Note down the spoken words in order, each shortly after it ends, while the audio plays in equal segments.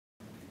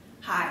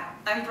Hi,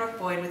 I'm Brooke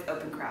Boyd with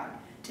OpenCrowd.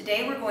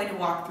 Today we're going to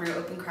walk through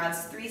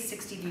OpenCrowd's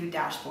 360 View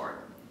dashboard,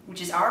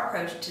 which is our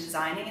approach to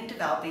designing and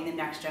developing the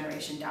next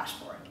generation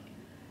dashboard.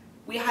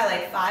 We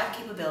highlight 5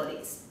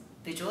 capabilities: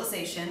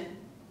 visualization,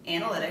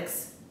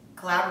 analytics,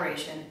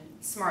 collaboration,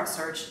 smart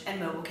search, and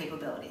mobile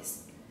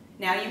capabilities.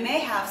 Now you may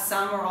have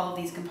some or all of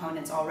these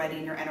components already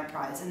in your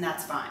enterprise, and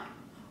that's fine.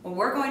 What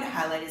we're going to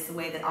highlight is the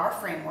way that our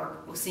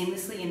framework will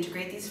seamlessly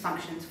integrate these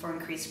functions for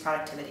increased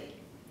productivity.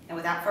 And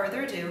without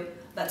further ado,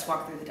 let's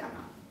walk through the demo.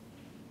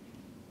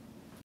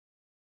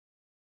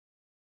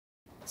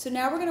 So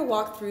now we're going to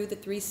walk through the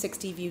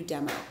 360 View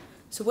demo.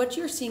 So what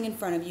you're seeing in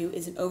front of you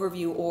is an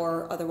overview,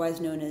 or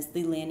otherwise known as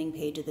the landing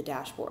page of the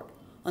dashboard.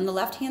 On the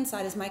left-hand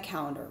side is my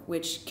calendar,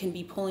 which can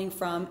be pulling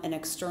from an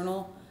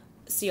external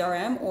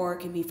CRM or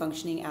it can be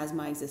functioning as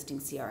my existing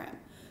CRM.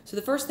 So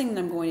the first thing that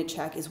I'm going to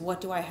check is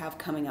what do I have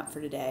coming up for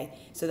today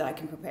so that I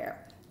can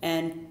prepare.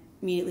 And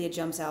immediately it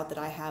jumps out that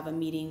I have a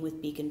meeting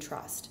with Beacon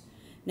Trust.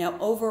 Now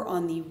over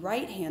on the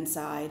right-hand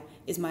side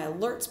is my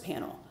alerts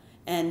panel.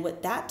 And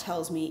what that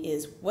tells me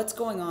is what's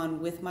going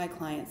on with my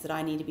clients that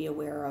I need to be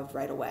aware of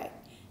right away.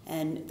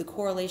 And the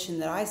correlation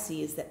that I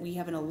see is that we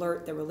have an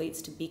alert that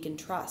relates to Beacon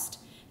Trust.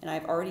 And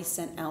I've already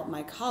sent out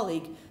my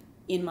colleague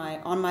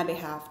on my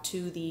behalf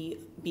to the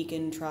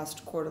Beacon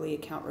Trust quarterly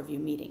account review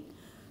meeting.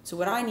 So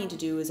what I need to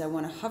do is I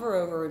want to hover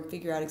over and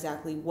figure out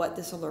exactly what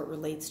this alert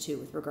relates to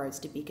with regards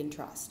to Beacon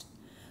Trust.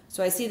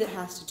 So I see that it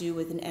has to do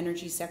with an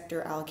energy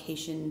sector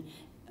allocation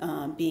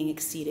being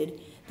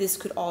exceeded. This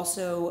could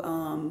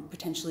also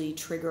potentially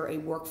trigger a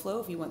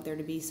workflow if you want there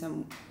to be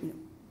some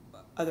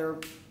other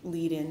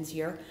lead-ins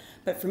here.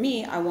 But for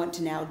me, I want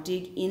to now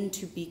dig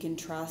into Beacon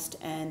Trust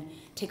and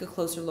take a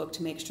closer look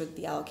to make sure that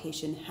the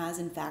allocation has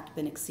in fact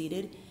been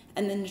exceeded,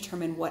 and then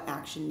determine what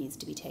action needs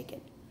to be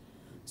taken.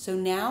 So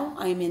now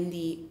I'm in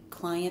the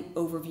client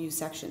overview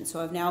section.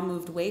 So I've now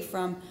moved away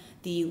from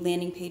the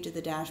landing page of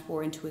the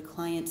dashboard into a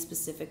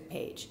client-specific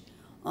page.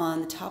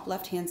 On the top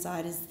left-hand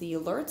side is the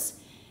alerts,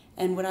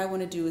 and what I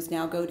want to do is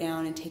now go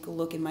down and take a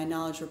look in my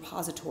knowledge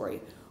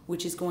repository,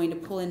 which is going to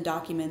pull in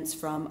documents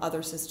from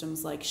other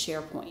systems like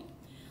SharePoint.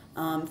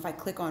 If I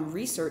click on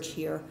research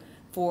here,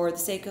 for the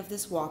sake of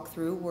this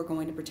walkthrough, we're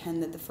going to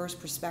pretend that the first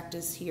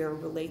prospectus here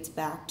relates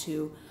back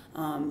to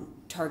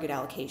target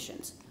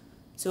allocations.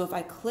 So if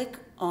I click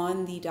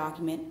on the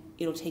document,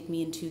 it'll take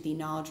me into the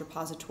knowledge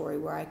repository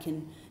where I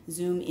can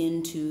zoom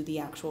into the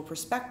actual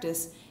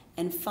prospectus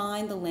and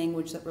find the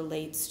language that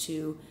relates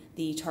to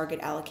the target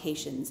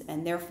allocations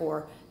and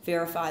therefore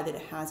verify that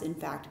it has in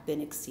fact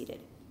been exceeded.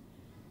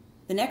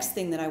 The next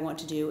thing that I want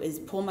to do is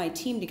pull my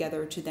team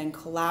together to then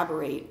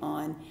collaborate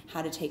on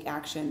how to take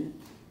action.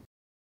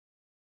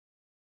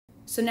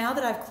 So now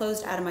that I've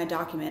closed out of my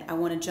document, I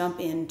want to jump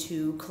in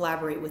to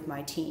collaborate with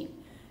my team.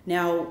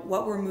 Now,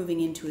 what we're moving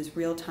into is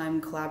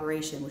real-time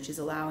collaboration, which is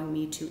allowing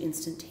me to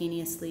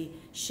instantaneously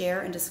share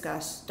and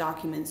discuss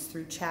documents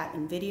through chat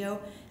and video,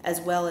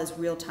 as well as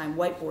real-time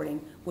whiteboarding,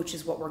 which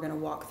is what we're going to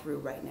walk through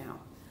right now.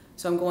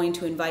 So I'm going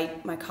to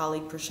invite my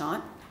colleague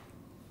Prashant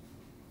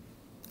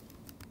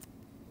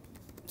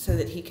so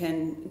that he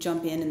can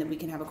jump in and that we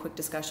can have a quick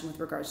discussion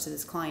with regards to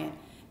this client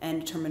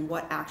and determine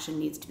what action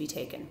needs to be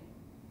taken.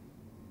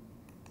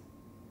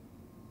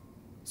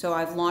 So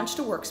I've launched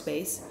a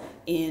workspace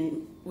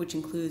which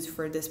includes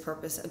for this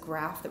purpose a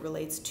graph that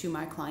relates to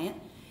my client,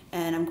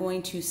 and I'm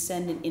going to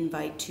send an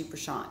invite to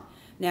Prashant.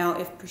 Now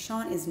if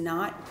Prashant is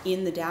not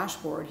in the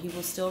dashboard, he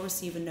will still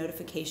receive a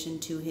notification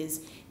to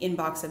his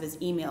inbox of his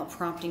email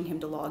prompting him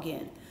to log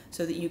in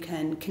so that you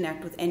can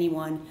connect with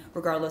anyone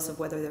regardless of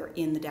whether they're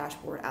in the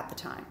dashboard at the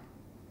time.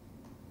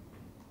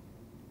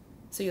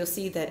 So you'll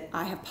see that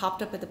I have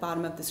popped up at the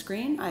bottom of the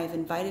screen. I have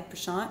invited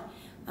Prashant.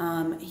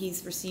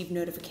 He's received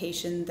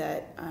notification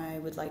that I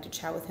would like to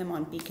chat with him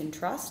on Beacon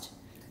Trust.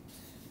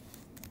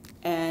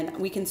 And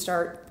we can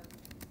start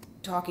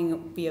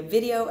talking via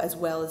video as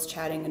well as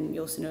chatting, and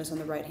you'll notice on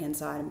the right-hand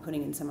side I'm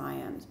putting in some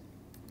IMs.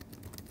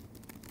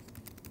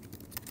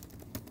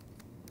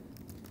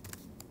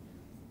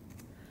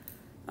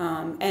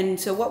 And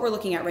so what we're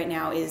looking at right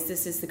now is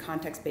this is the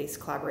context-based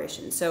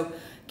collaboration. So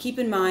keep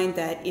in mind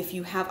that if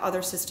you have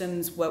other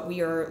systems, what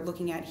we are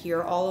looking at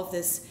here, all of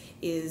this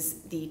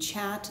is the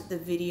chat, the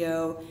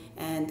video,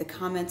 and the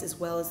comments, as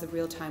well as the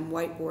real-time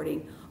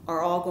whiteboarding,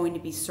 are all going to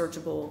be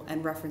searchable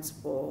and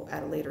referenceable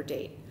at a later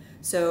date.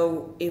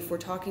 So if we're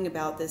talking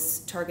about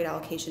this target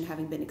allocation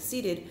having been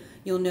exceeded,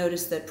 you'll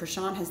notice that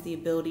Prashant has the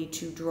ability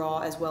to draw,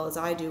 as well as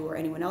I do or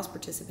anyone else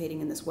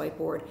participating in this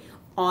whiteboard,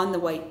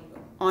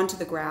 onto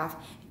the graph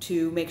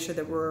to make sure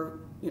that we're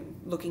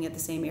looking at the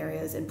same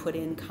areas and put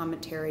in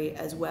commentary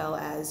as well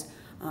as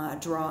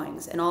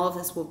drawings. And all of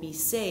this will be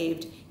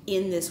saved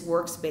in this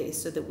workspace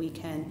so that we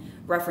can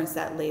reference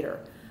that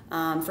later.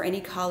 For any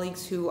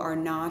colleagues who are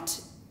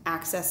not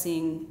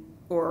accessing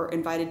or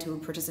invited to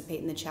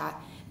participate in the chat,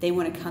 they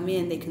want to come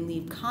in, they can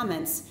leave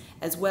comments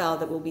as well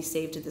that will be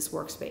saved to this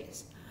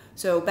workspace.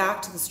 So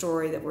back to the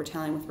story that we're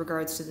telling with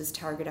regards to this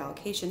target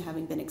allocation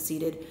having been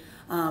exceeded,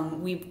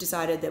 we've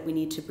decided that we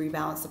need to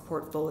rebalance the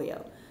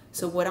portfolio.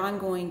 So what I'm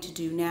going to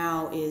do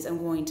now is I'm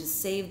going to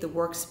save the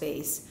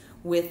workspace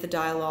with the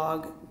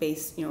dialogue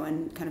based,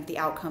 and kind of the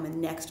outcome and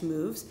next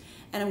moves.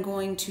 And I'm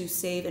going to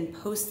save and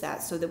post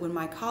that so that when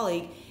my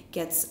colleague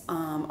gets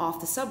off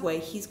the subway,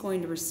 he's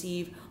going to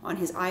receive on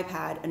his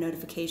iPad a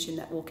notification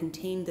that will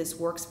contain this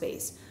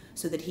workspace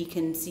so that he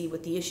can see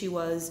what the issue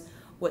was,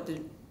 what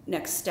the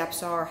next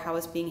steps are, how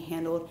it's being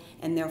handled,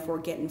 and therefore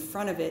get in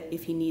front of it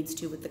if he needs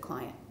to with the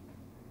client.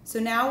 So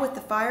now with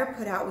the fire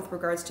put out with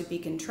regards to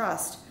Beacon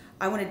Trust,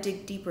 I want to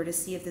dig deeper to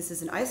see if this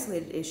is an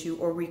isolated issue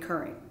or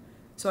recurring.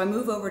 So I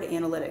move over to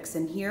analytics,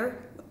 and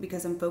here,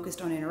 because I'm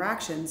focused on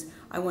interactions,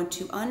 I want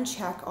to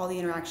uncheck all the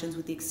interactions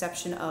with the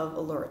exception of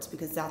alerts,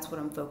 because that's what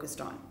I'm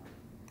focused on.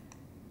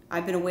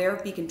 I've been aware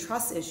of Beacon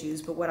Trust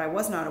issues, but what I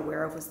was not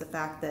aware of was the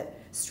fact that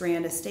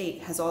Strand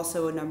Estate has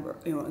also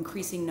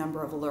increasing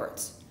number of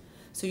alerts.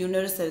 So you'll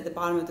notice that at the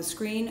bottom of the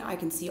screen, I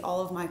can see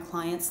all of my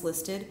clients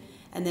listed,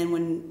 and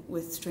then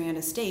with Strand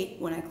Estate,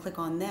 when I click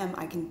on them,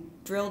 I can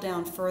drill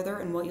down further,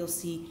 and what you'll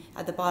see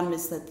at the bottom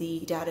is that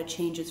the data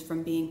changes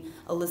from being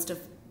a list of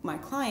my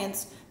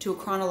clients to a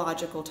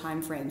chronological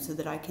time frame so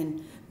that I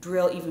can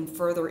drill even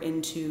further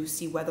into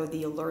see whether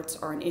the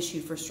alerts are an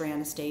issue for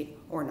Strand Estate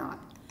or not.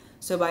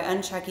 So by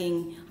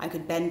unchecking, I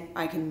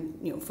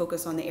can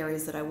focus on the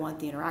areas that I want,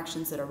 the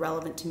interactions that are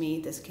relevant to me.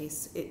 In this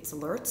case, it's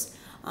alerts.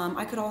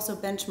 I could also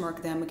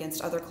benchmark them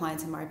against other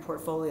clients in my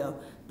portfolio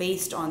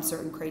based on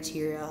certain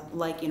criteria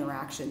like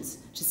interactions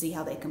to see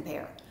how they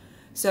compare.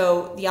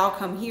 So the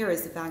outcome here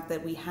is the fact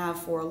that we have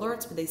 4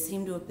 alerts, but they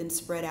seem to have been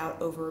spread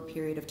out over a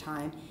period of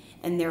time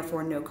and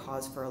therefore no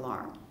cause for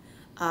alarm.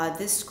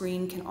 This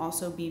screen can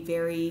also be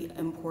very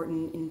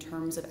important in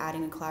terms of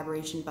adding a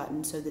collaboration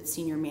button so that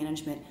senior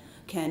management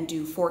can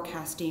do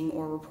forecasting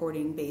or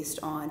reporting based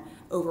on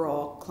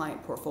overall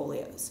client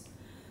portfolios.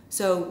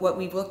 So what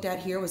we've looked at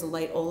here was a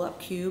light OLAP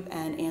cube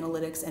and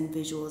analytics and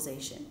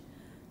visualization.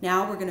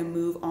 Now we're going to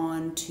move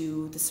on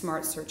to the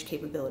smart search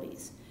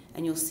capabilities.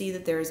 And you'll see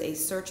that there's a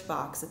search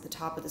box at the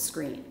top of the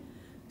screen.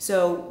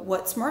 So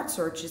what Smart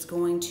Search is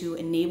going to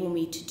enable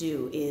me to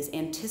do is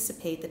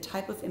anticipate the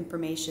type of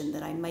information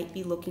that I might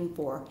be looking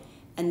for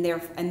and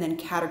then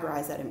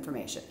categorize that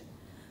information.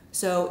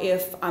 So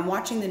if I'm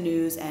watching the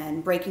news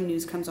and breaking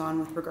news comes on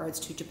with regards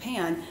to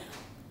Japan,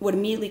 what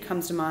immediately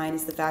comes to mind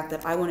is the fact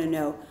that I want to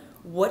know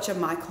which of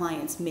my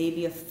clients may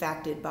be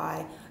affected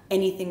by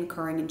anything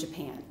occurring in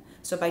Japan.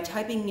 So by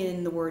typing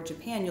in the word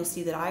Japan, you'll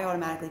see that I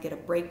automatically get a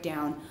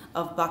breakdown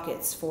of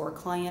buckets for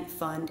client,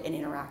 fund, and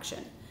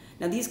interaction.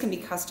 Now these can be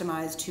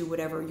customized to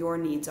whatever your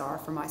needs are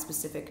for my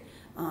specific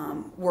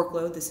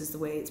workload. This is the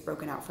way it's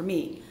broken out for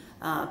me.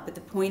 But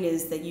the point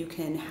is that you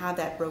can have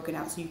that broken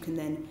out so you can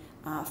then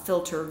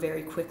filter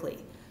very quickly.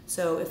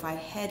 So if I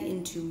head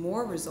into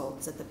more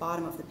results at the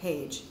bottom of the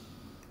page,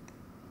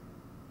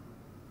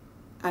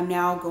 I'm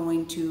now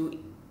going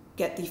to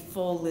get the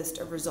full list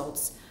of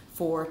results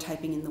for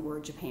typing in the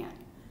word Japan.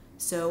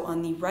 So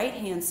on the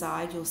right-hand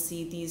side, you'll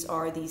see these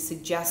are the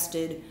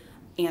suggested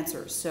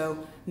answers.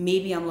 So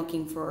maybe I'm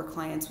looking for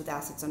clients with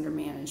assets under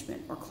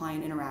management or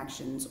client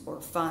interactions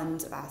or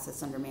funds of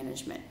assets under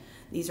management.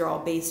 These are all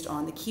based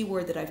on the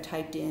keyword that I've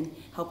typed in,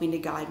 helping to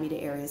guide me to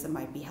areas that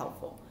might be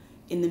helpful.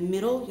 In the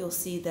middle, you'll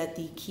see that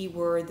the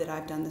keyword that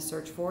I've done the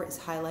search for is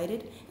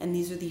highlighted, and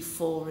these are the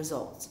full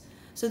results.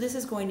 So this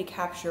is going to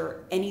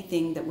capture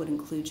anything that would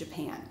include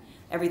Japan.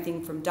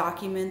 Everything from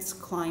documents,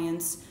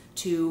 clients,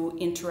 to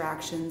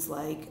interactions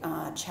like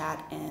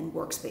chat and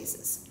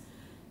workspaces.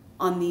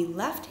 On the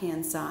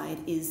left-hand side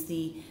is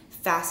the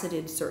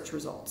faceted search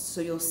results.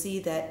 So you'll see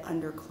that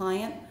under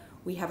client,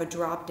 we have a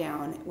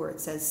drop-down where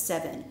it says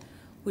 7,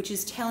 which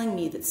is telling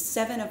me that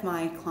 7 of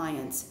my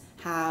clients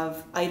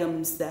have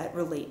items that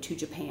relate to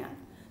Japan.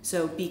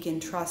 So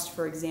Beacon Trust,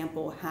 for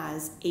example,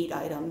 has 8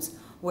 items,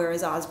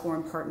 whereas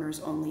Osborne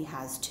Partners only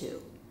has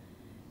 2.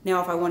 Now,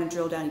 if I want to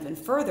drill down even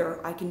further,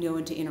 I can go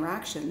into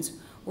interactions,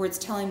 where it's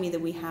telling me that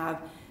we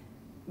have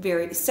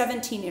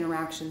 17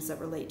 interactions that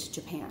relate to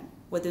Japan.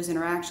 What those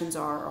interactions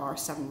are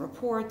 7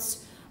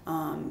 reports,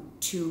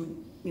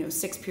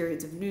 6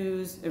 periods of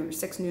news, or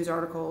 6 news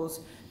articles,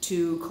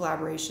 2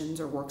 collaborations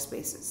or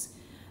workspaces.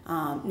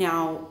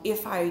 Now,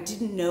 if I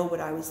didn't know what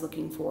I was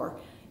looking for,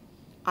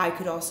 I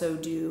could also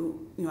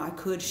do, I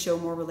could show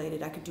more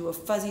related. I could do a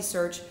fuzzy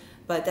search,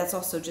 but that's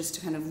also just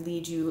to kind of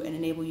lead you and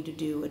enable you to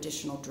do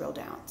additional drill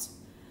downs.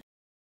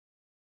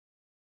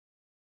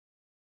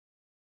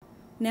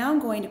 Now I'm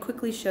going to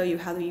quickly show you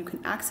how you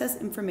can access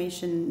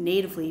information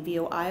natively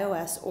via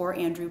iOS or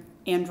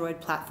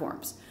Android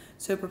platforms.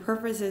 So for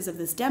purposes of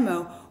this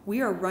demo,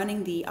 we are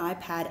running the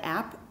iPad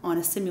app on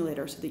a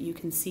simulator so that you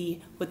can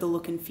see what the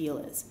look and feel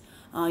is.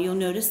 You'll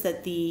notice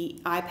that the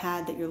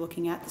iPad that you're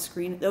looking at, the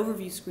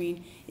overview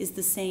screen, is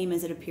the same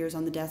as it appears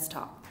on the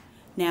desktop.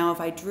 Now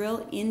if I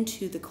drill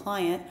into the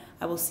client,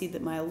 I will see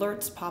that my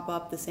alerts pop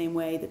up the same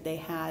way that they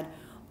had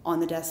on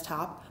the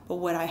desktop, but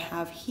what I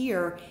have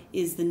here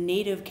is the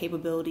native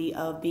capability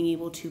of being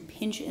able to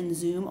pinch and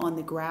zoom on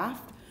the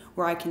graph,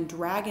 where I can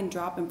drag and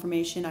drop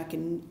information. I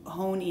can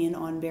hone in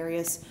on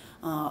various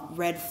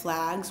red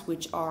flags,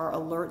 which are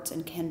alerts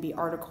and can be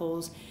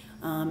articles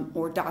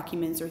or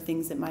documents or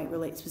things that might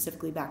relate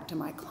specifically back to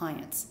my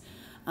clients.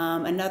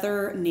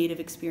 Another native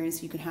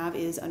experience you can have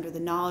is under the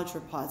knowledge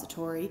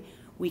repository.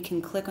 We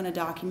can click on a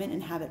document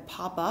and have it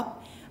pop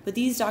up, but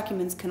these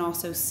documents can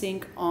also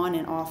sync on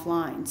and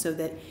offline, so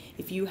that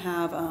if you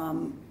have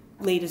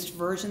latest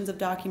versions of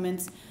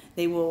documents,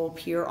 they will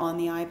appear on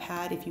the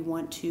iPad. If you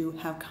want to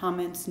have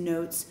comments,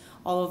 notes,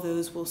 all of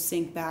those will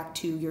sync back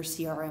to your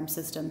CRM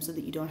system so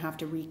that you don't have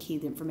to rekey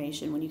the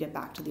information when you get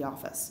back to the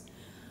office.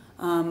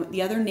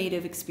 The other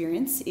native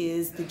experience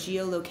is the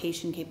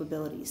geolocation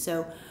capability.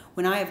 So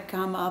when I have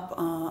come up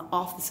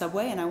off the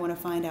subway and I want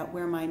to find out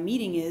where my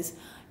meeting is,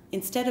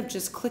 instead of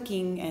just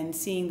clicking and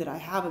seeing that I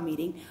have a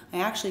meeting, I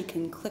actually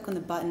can click on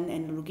the button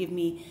and it'll give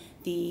me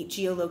the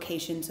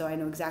geolocation so I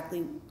know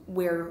exactly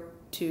where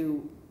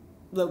to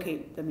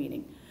locate the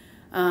meeting.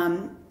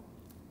 And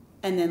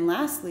then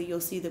lastly, you'll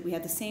see that we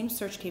have the same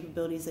search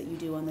capabilities that you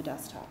do on the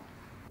desktop.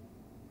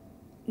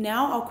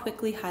 Now I'll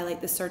quickly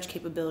highlight the search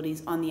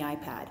capabilities on the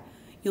iPad.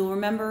 You'll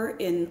remember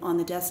on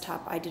the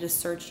desktop I did a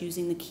search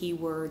using the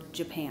keyword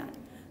Japan.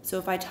 So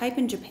if I type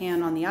in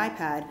Japan on the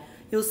iPad,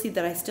 you'll see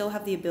that I still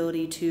have the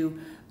ability to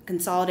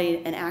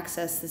consolidate and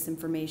access this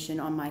information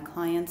on my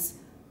clients,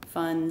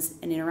 funds,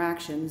 and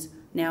interactions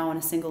now in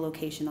a single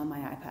location on my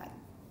iPad.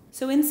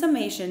 So in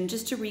summation,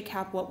 just to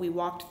recap what we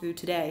walked through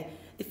today,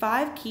 the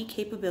 5 key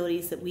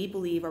capabilities that we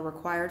believe are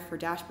required for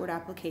dashboard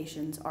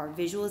applications are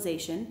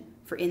visualization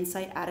for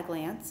insight at a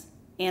glance,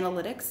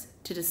 analytics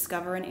to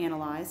discover and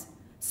analyze,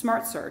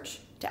 smart search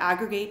to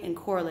aggregate and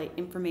correlate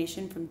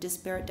information from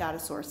disparate data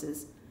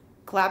sources,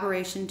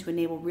 collaboration to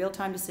enable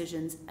real-time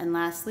decisions, and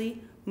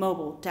lastly,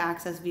 mobile to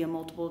access via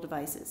multiple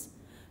devices.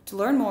 To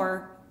learn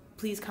more,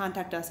 please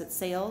contact us at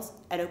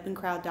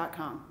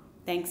sales@opencrowd.com.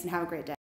 Thanks and have a great day.